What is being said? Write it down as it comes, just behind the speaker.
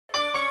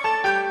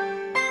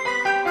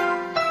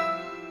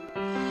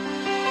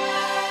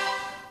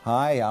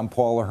Hi, I'm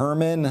Paul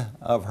Herman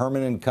of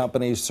Herman &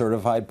 Company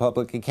Certified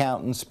Public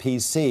Accountants,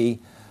 PC,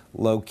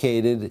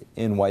 located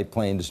in White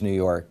Plains, New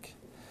York.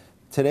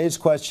 Today's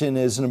question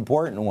is an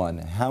important one.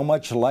 How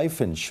much life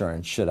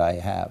insurance should I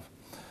have?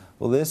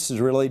 Well, this is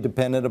really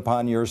dependent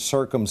upon your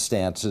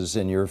circumstances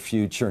and your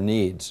future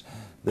needs.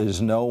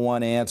 There's no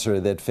one answer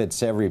that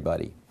fits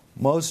everybody.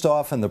 Most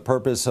often, the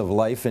purpose of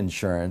life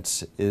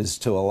insurance is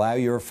to allow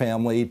your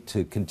family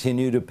to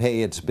continue to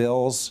pay its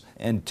bills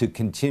and to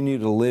continue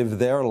to live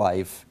their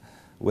life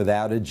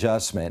without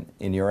adjustment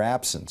in your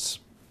absence.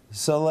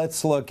 So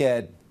let's look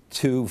at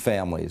two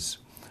families.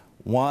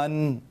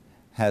 One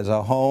has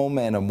a home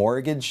and a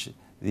mortgage.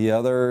 The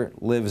other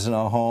lives in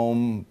a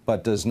home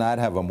but does not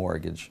have a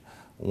mortgage.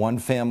 One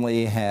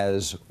family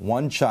has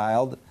one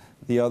child.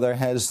 The other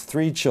has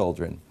 3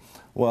 children.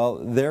 Well,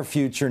 their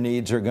future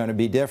needs are going to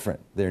be different.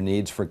 Their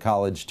needs for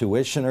college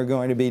tuition are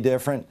going to be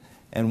different,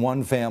 and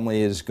one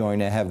family is going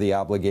to have the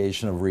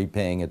obligation of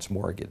repaying its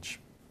mortgage.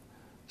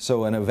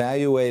 So in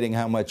evaluating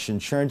how much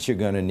insurance you're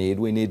going to need,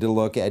 we need to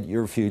look at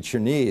your future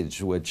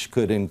needs, which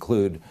could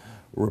include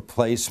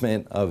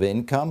replacement of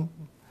income,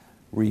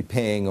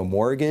 repaying a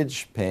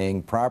mortgage,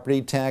 paying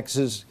property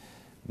taxes,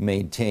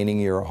 maintaining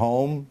your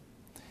home,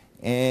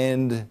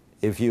 and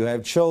if you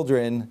have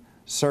children,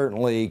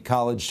 certainly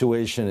college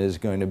tuition is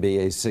going to be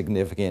a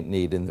significant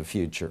need in the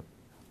future.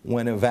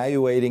 When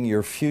evaluating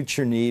your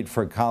future need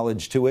for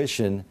college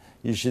tuition,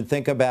 you should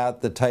think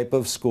about the type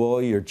of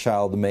school your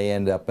child may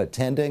end up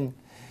attending,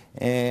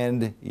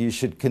 and you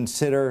should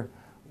consider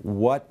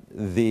what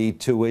the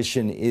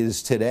tuition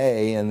is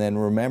today, and then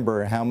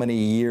remember how many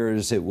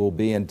years it will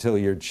be until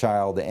your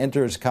child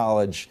enters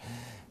college.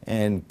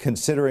 And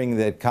considering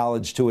that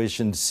college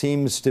tuition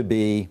seems to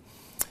be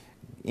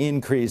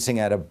increasing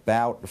at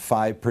about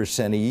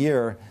 5% a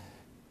year,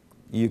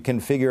 you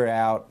can figure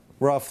out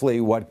roughly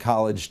what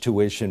college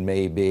tuition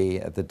may be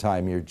at the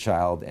time your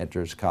child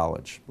enters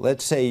college.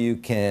 Let's say you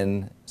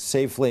can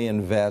safely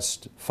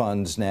invest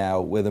funds now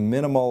with a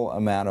minimal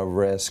amount of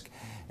risk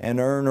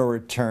and earn a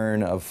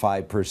return of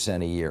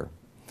 5% a year.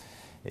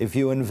 If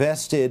you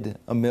invested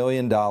 $1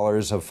 million, a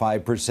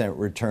 5%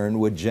 return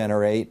would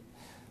generate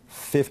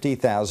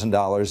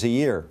 $50,000 a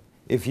year.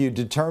 If you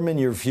determine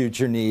your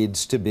future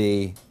needs to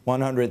be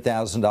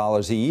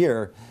 $100,000 a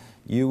year,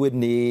 you would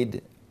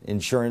need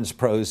insurance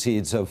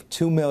proceeds of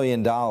 $2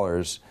 million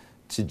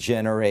to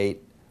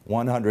generate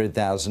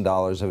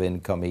 $100,000 of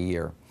income a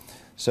year.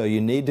 So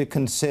you need to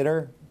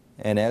consider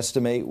and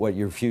estimate what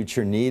your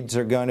future needs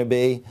are going to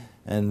be,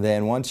 and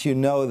then once you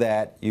know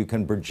that, you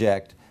can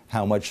project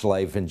how much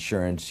life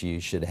insurance you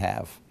should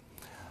have.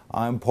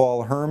 I'm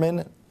Paul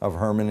Herman of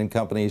Herman &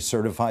 Company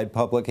Certified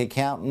Public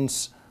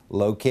Accountants,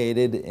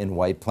 located in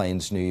White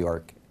Plains, New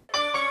York.